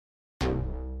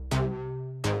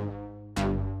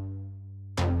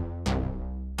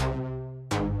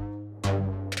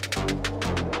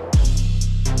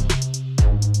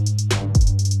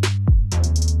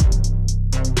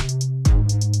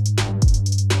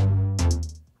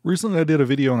Recently I did a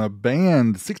video on a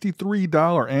banned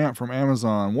 $63 amp from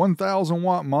Amazon, 1000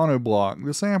 watt monoblock.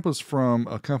 This amp is from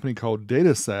a company called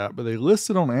Datasat, but they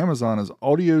listed on Amazon as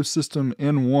Audio System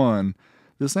N1.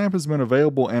 This amp has been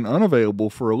available and unavailable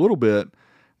for a little bit.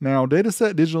 Now,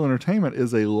 Datasat Digital Entertainment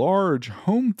is a large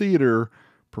home theater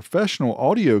professional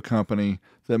audio company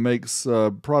that makes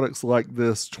products like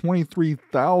this $23,000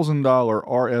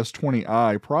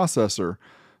 RS20i processor.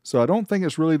 So I don't think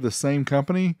it's really the same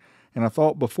company. And I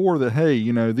thought before that, hey,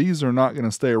 these are not going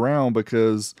to stay around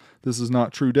because this is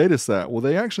not true Datasat. Well,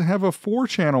 they actually have a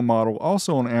 4-channel model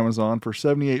also on Amazon for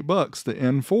 $78, the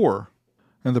N4.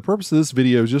 And the purpose of this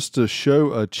video is just to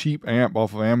show a cheap amp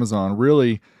off of Amazon,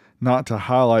 really not to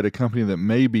highlight a company that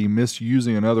may be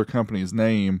misusing another company's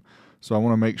name. So I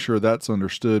want to make sure that's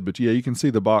understood. But yeah, you can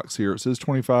see the box here. It says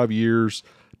 25 years.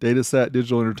 Datasat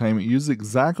Digital Entertainment uses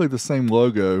exactly the same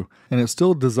logo, and it's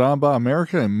still designed by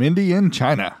America and Mindy in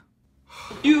China.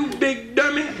 You big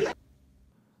dummy.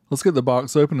 Let's get the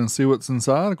box open and see what's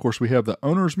inside. Of course, we have the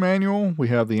owner's manual. We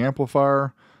have the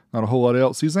amplifier. Not a whole lot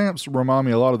else. These amps remind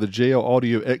me a lot of the JL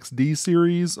Audio XD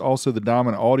series. Also the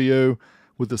Diamond Audio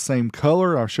with the same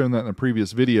color. I've shown that in a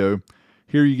previous video.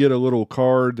 Here you get a little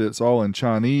card that's all in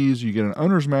Chinese. You get an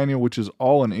owner's manual, which is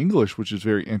all in English, which is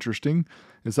very interesting.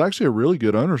 It's actually a really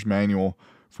good owner's manual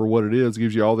for what it is. It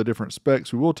gives you all the different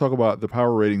specs. We will talk about the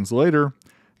power ratings later.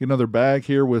 Get another bag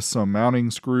here with some mounting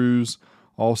screws,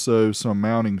 also some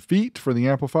mounting feet for the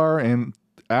amplifier, and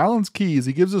Alan's keys.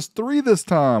 He gives us 3 this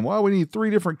time. Why we need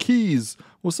 3 different keys?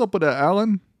 What's up with that,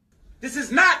 Alan? This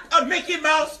is not a Mickey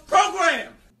Mouse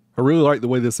program. I really like the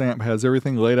way this amp has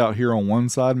everything laid out here on one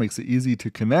side, makes it easy to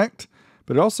connect.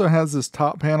 But it also has this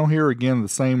top panel here, again, the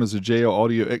same as the JL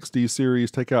Audio XD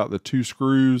series. Take out the 2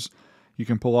 screws. You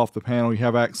can pull off the panel. You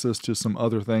have access to some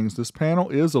other things. This panel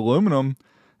is aluminum,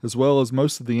 as well as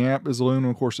most of the amp is aluminum.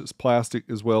 Of course, it's plastic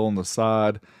as well on the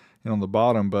side and on the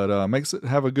bottom, but makes it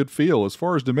have a good feel. As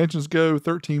far as dimensions go,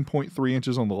 13.3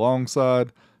 inches on the long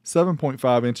side,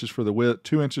 7.5 inches for the width,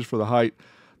 2 inches for the height.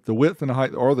 The width and the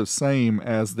height are the same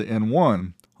as the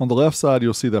N1. On the left side,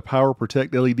 you'll see the Power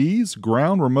Protect LEDs,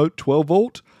 ground, remote 12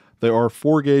 volt. They are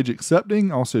 4-gauge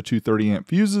accepting, also 2 30-amp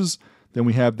fuses. Then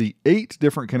we have the 8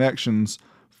 different connections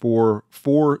for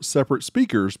 4 separate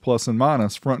speakers, plus and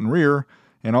minus, front and rear,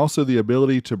 and also the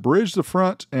ability to bridge the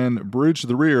front and bridge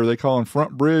the rear. They call them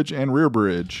front bridge and rear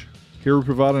bridge. Here we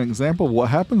provide an example of what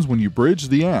happens when you bridge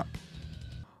the amp.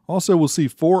 Also, we'll see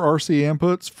 4 RCA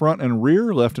inputs, front and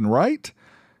rear, left and right.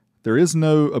 There is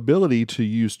no ability to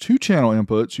use 2-channel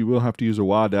inputs. You will have to use a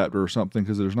Y adapter or something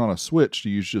because there's not a switch to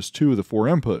use just 2 of the 4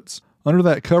 inputs. Under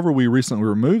that cover we recently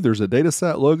removed, there's a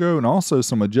Datasat logo and also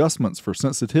some adjustments for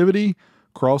sensitivity,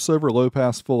 crossover, low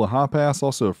pass, full, and high pass,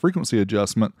 also a frequency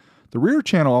adjustment. The rear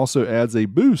channel also adds a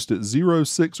boost at 0,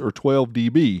 6, or 12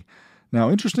 dB. Now,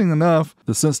 interesting enough,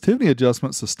 the sensitivity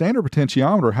adjustment's a standard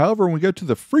potentiometer. However, when we go to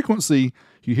the frequency,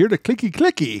 you hear the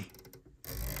clicky-clicky.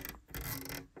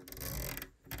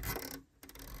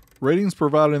 Ratings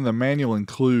provided in the manual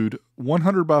include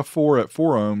 100 by 4 at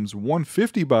 4 ohms,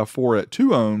 150 by 4 at 2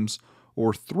 ohms,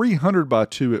 or 300 by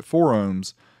 2 at 4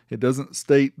 ohms. It doesn't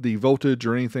state the voltage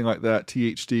or anything like that,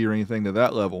 THD or anything to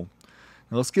that level.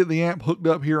 Now let's get the amp hooked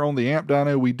up here on the amp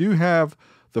dyno. We do have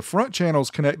the front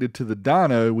channels connected to the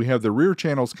dyno. We have the rear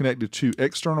channels connected to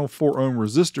external 4 ohm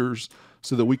resistors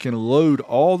so that we can load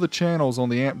all the channels on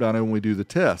the amp dyno when we do the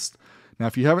test. Now,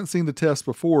 if you haven't seen the test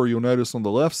before, you'll notice on the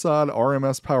left side,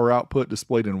 RMS power output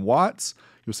displayed in watts.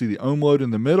 You'll see the ohm load in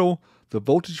the middle. The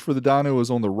voltage for the dyno is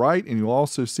on the right, and you'll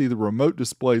also see the remote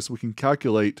display so we can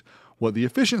calculate what the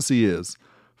efficiency is.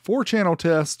 4-channel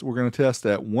test, we're going to test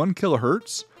at 1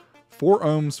 kilohertz, 4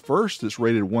 ohms first. It's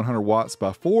rated 100 watts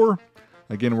by 4.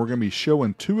 Again, we're going to be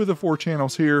showing 2 of the 4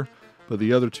 channels here, but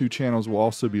the other 2 channels will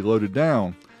also be loaded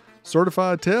down.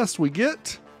 Certified test, we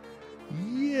get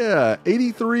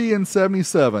 83 and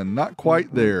 77, not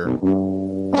quite there.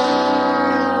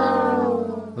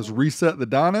 Let's reset the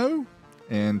dyno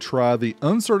and try the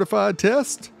uncertified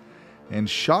test, and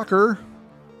shocker,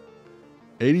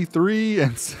 83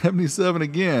 and 77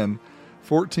 again,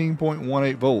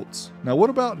 14.18 volts. Now what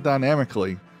about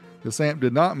dynamically? This amp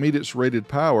did not meet its rated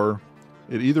power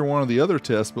at either one of the other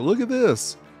tests, but look at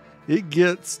this. It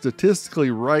gets statistically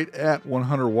right at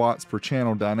 100 watts per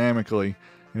channel dynamically.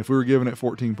 And if we were giving it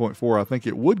 14.4, I think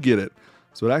it would get it.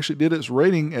 So it actually did its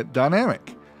rating at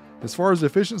dynamic. As far as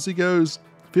efficiency goes,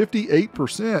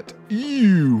 58%.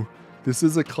 Ew! This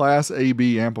is a Class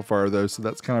AB amplifier though, so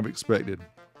that's kind of expected.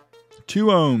 2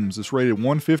 ohms, it's rated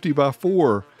 150 by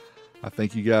 4. I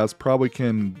think you guys probably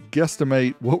can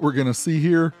guesstimate what we're gonna see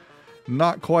here.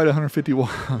 Not quite 150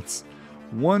 watts.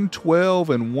 112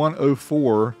 and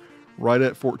 104 right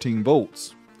at 14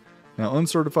 volts. Now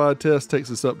uncertified test takes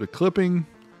us up to clipping.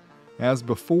 As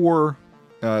before,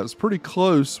 it's pretty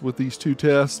close with these two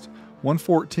tests,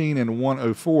 114 and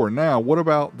 104. Now, what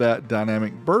about that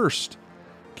dynamic burst?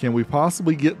 Can we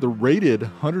possibly get the rated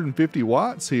 150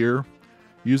 watts here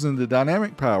using the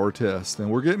dynamic power test? And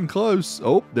we're getting close.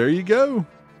 Oh, there you go.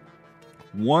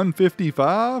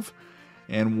 155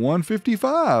 and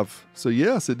 155. So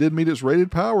yes, it did meet its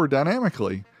rated power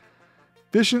dynamically.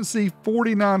 Efficiency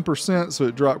 49%, so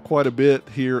it dropped quite a bit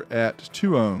here at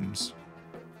 2 ohms.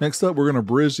 Next up, we're going to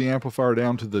bridge the amplifier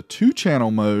down to the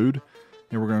 2-channel mode,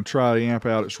 and we're going to try the amp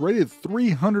out. It's rated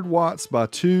 300 watts by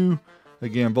 2.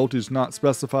 Again, voltage not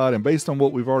specified, and based on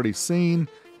what we've already seen,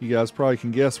 you guys probably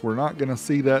can guess we're not going to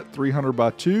see that 300 by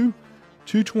 2.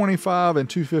 225 and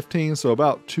 215, so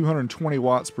about 220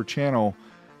 watts per channel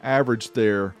average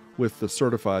there with the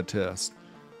certified test.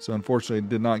 So unfortunately,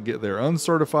 did not get there.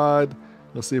 Uncertified,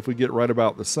 let's see if we get right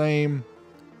about the same.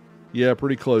 Yeah,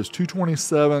 pretty close.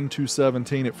 227,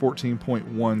 217 at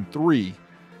 14.13.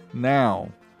 Now,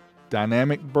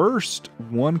 dynamic burst,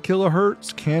 1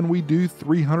 kilohertz. Can we do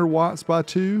 300 watts by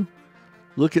 2?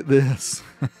 Look at this.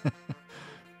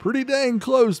 Pretty dang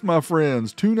close, my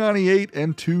friends. 298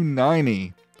 and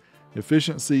 290.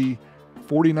 Efficiency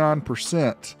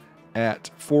 49%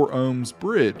 at 4 ohms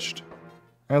bridged.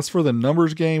 As for the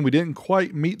numbers game, we didn't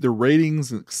quite meet the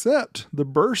ratings, except the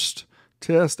burst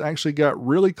test actually got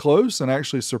really close and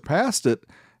actually surpassed it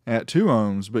at 2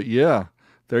 ohms. But yeah,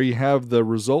 there you have the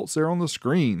results there on the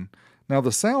screen. Now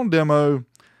the sound demo,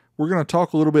 we're going to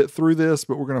talk a little bit through this,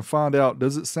 but we're going to find out,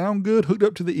 does it sound good hooked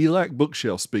up to the ELAC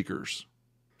bookshelf speakers?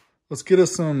 Let's get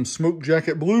us some Smoke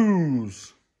Jacket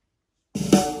Blues.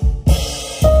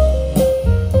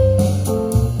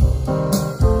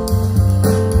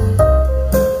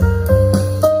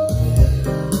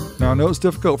 Now I know it's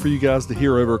difficult for you guys to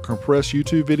hear over a compressed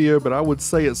YouTube video, but I would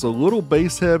say it's a little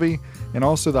bass heavy, and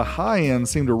also the high end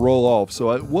seemed to roll off,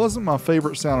 so it wasn't my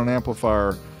favorite sound on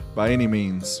amplifier by any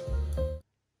means.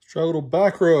 Let's try a little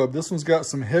back rub. This one's got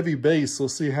some heavy bass, so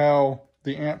let's see how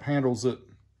the amp handles it.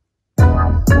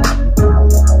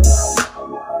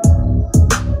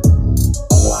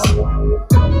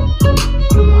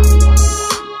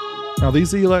 Now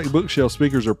these ELAC bookshelf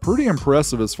speakers are pretty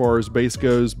impressive as far as bass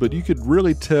goes, but you could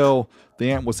really tell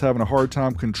the amp was having a hard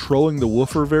time controlling the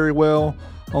woofer very well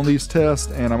on these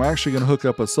tests, and I'm actually going to hook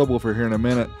up a subwoofer here in a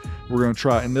minute. We're going to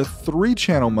try it in the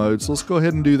 3-channel mode, so let's go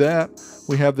ahead and do that.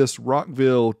 We have this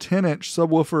Rockville 10-inch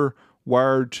subwoofer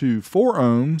wired to 4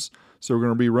 ohms, so we're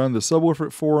going to be running the subwoofer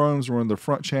at 4 ohms, we're running the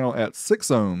front channel at 6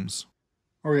 ohms.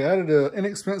 All right, added an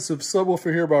inexpensive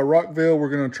subwoofer here by Rockville. We're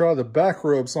going to try the back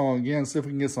rub song again, see if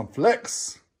we can get some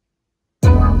flex.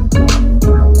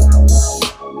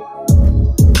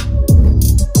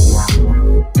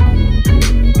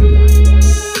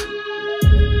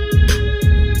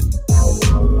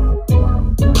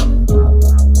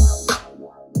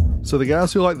 So the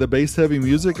guys who like the bass heavy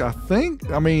music, I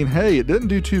mean, hey, it didn't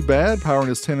do too bad powering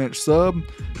this 10-inch sub.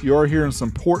 You are hearing some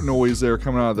port noise there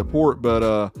coming out of the port,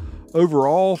 but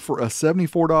overall, for a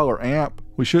 $74 amp,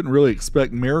 we shouldn't really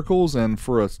expect miracles, and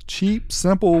for a cheap,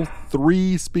 simple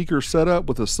 3-speaker setup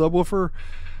with a subwoofer,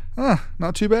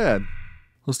 not too bad.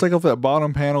 Let's take off that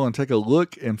bottom panel and take a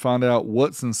look and find out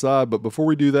what's inside, but before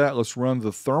we do that, let's run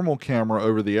the thermal camera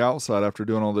over the outside after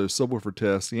doing all those subwoofer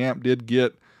tests. The amp did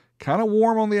get kind of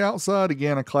warm on the outside.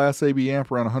 Again, a Class AB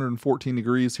amp around 114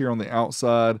 degrees here on the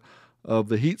outside of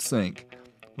the heatsink.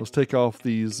 Let's take off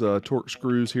these torque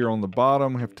screws here on the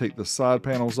bottom. We have to take the side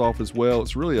panels off as well.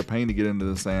 It's really a pain to get into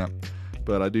this amp,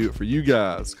 but I do it for you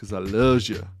guys because I love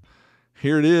you.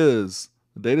 Here it is,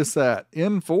 the Datasat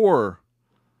N4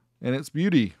 and its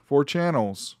beauty, 4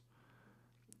 channels.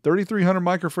 3300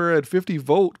 microfarad 50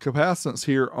 volt capacitance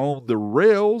here on the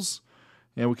rails.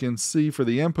 And we can see for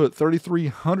the input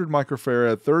 3300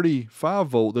 microfarad 35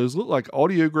 volt. Those look like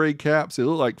audio grade caps. They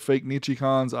look like fake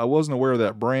Nichicons. I wasn't aware of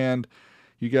that brand.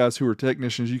 You guys who are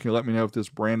technicians, you can let me know if this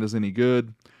brand is any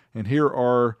good. And here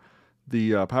are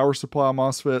the power supply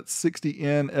MOSFET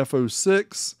 60N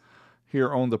FO6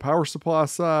 here on the power supply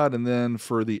side. And then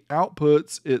for the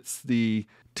outputs, it's the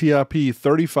TIP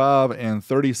 35 and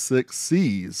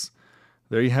 36Cs.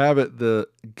 There you have it, the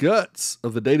guts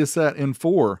of the Datasat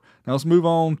N4. Now let's move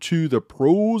on to the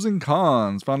pros and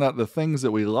cons. Find out the things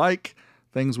that we like,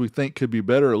 things we think could be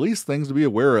better, at least things to be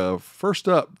aware of. First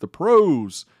up, the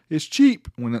pros. It's cheap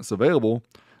when it's available.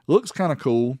 Looks kind of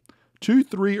cool. 2,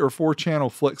 3, or 4 channel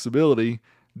flexibility.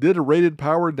 Did a rated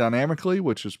power dynamically,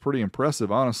 which is pretty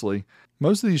impressive, honestly.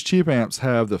 Most of these cheap amps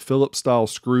have the Phillips style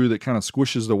screw that kind of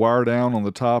squishes the wire down on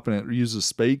the top and it uses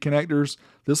spade connectors.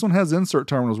 This one has insert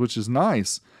terminals, which is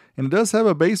nice. And it does have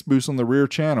a bass boost on the rear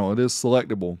channel. It is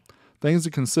selectable. Things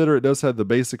to consider, it does have the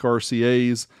basic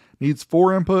RCAs. Needs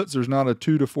 4 inputs. There's not a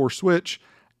 2 to 4 switch.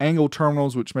 Angle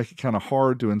terminals, which make it kind of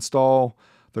hard to install.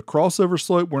 The crossover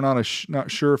slope, we're not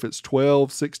sure if it's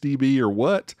 12, 6 dB or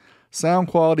what. Sound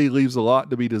quality leaves a lot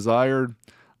to be desired.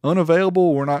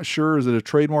 Unavailable, we're not sure. Is it a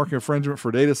trademark infringement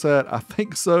for Datasat? I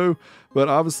think so, but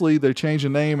obviously they changed the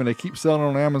name and they keep selling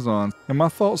on Amazon. And my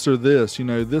thoughts are this,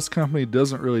 this company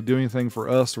doesn't really do anything for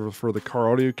us or for the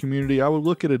car audio community. I would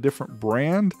look at a different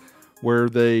brand where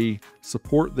they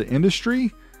support the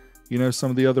industry. Some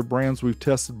of the other brands we've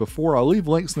tested before. I'll leave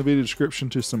links in the video description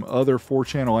to some other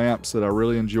 4-channel amps that I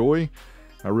really enjoy.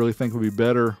 I really think will be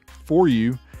better for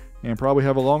you and probably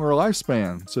have a longer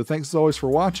lifespan. So thanks as always for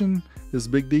watching. This is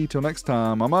Big D. Till next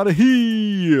time, I'm out of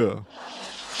here.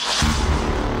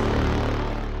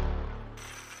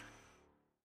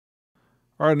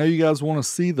 All right, I know you guys want to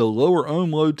see the lower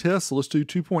ohm load test, so let's do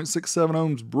 2.67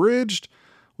 ohms bridged.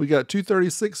 We got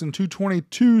 236 and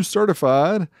 222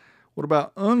 certified. What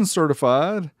about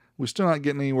uncertified? We're still not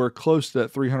getting anywhere close to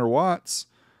that 300 watts.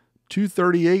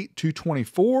 238,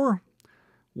 224.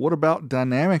 What about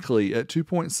dynamically at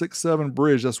 2.67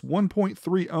 bridge? That's 1.3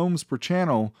 ohms per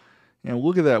channel. And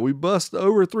look at that. We bust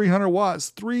over 300 watts.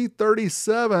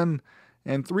 337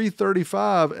 and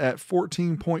 335 at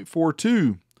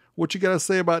 14.42. What you got to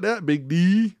say about that, Big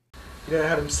D? You know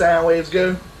how them sound waves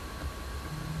go?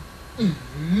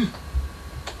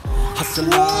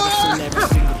 Hustle every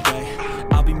single day.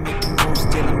 I'll be making moves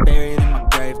till I'm buried in my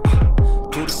grave.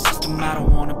 To the system, I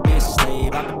don't wanna be a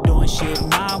slave. I've been doing shit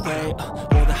my way,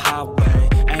 or the highway.